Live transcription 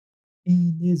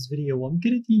In this video, I'm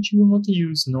going to teach you how to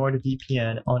use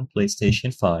NordVPN on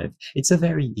PlayStation 5. It's a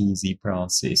very easy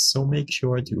process, so make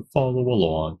sure to follow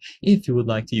along. If you would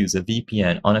like to use a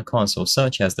VPN on a console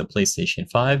such as the PlayStation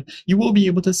 5, you will be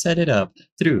able to set it up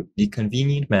through the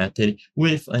convenient method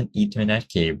with an Ethernet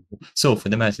cable. So for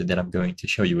the method that I'm going to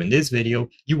show you in this video,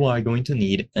 you are going to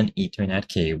need an Ethernet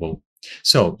cable.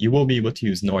 So you will be able to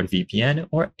use NordVPN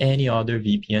or any other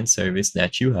VPN service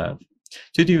that you have.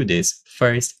 To do this,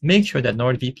 first, make sure that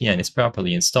NordVPN is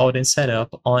properly installed and set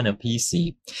up on a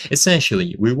PC.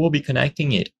 Essentially, we will be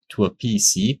connecting it to a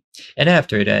PC, and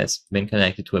after it has been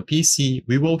connected to a PC,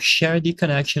 we will share the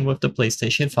connection with the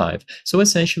PlayStation 5. So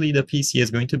essentially, the PC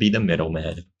is going to be the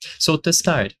middleman. So to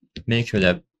start, make sure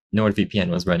that NordVPN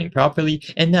was running properly,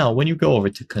 and now when you go over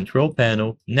to Control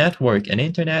Panel, Network and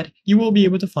Internet, you will be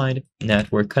able to find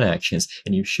network connections,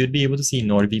 and you should be able to see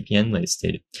NordVPN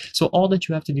listed. So all that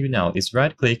you have to do now is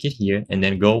right-click it here and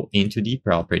then go into the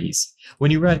Properties. When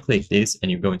you right-click this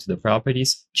and you go into the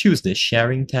Properties, choose the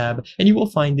Sharing tab, and you will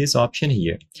find this option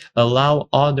here. Allow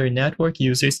other network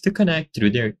users to connect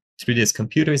through this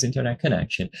computer's internet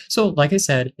connection. So like I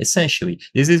said, essentially,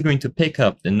 this is going to pick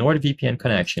up the NordVPN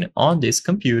connection on this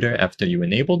computer after you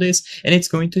enable this, and it's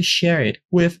going to share it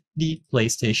with the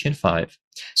PlayStation 5.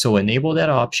 So enable that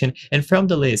option, and from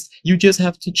the list, you just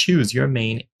have to choose your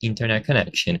main internet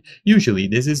connection. Usually,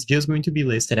 this is just going to be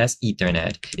listed as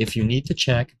Ethernet. If you need to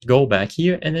check, go back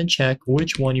here and then check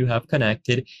which one you have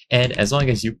connected, and as long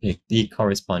as you pick the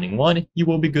corresponding one, you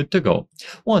will be good to go.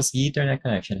 Once the Ethernet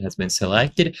connection has been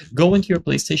selected, go into your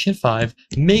PlayStation 5,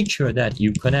 make sure that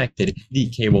you connected the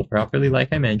cable properly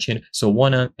like I mentioned, so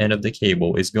one end of the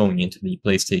cable is going into the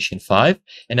PlayStation 5,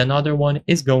 and another one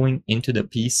is going into the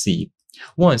PC.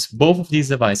 Once both of these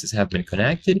devices have been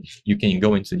connected, you can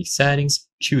go into the settings,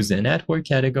 choose the network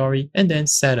category, and then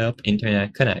set up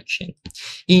internet connection.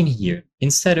 In here,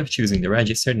 instead of choosing the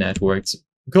registered networks,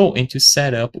 go into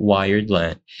Setup Wired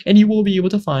LAN, and you will be able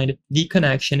to find the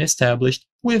connection established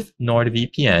with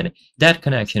NordVPN. That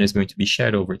connection is going to be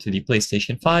shared over to the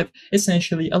PlayStation 5,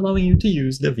 essentially allowing you to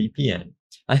use the VPN.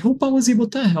 I hope I was able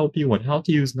to help you on how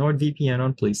to use NordVPN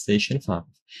on PlayStation 5.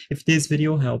 If this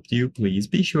video helped you, please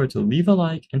be sure to leave a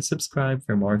like and subscribe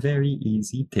for more very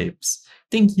easy tips.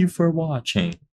 Thank you for watching.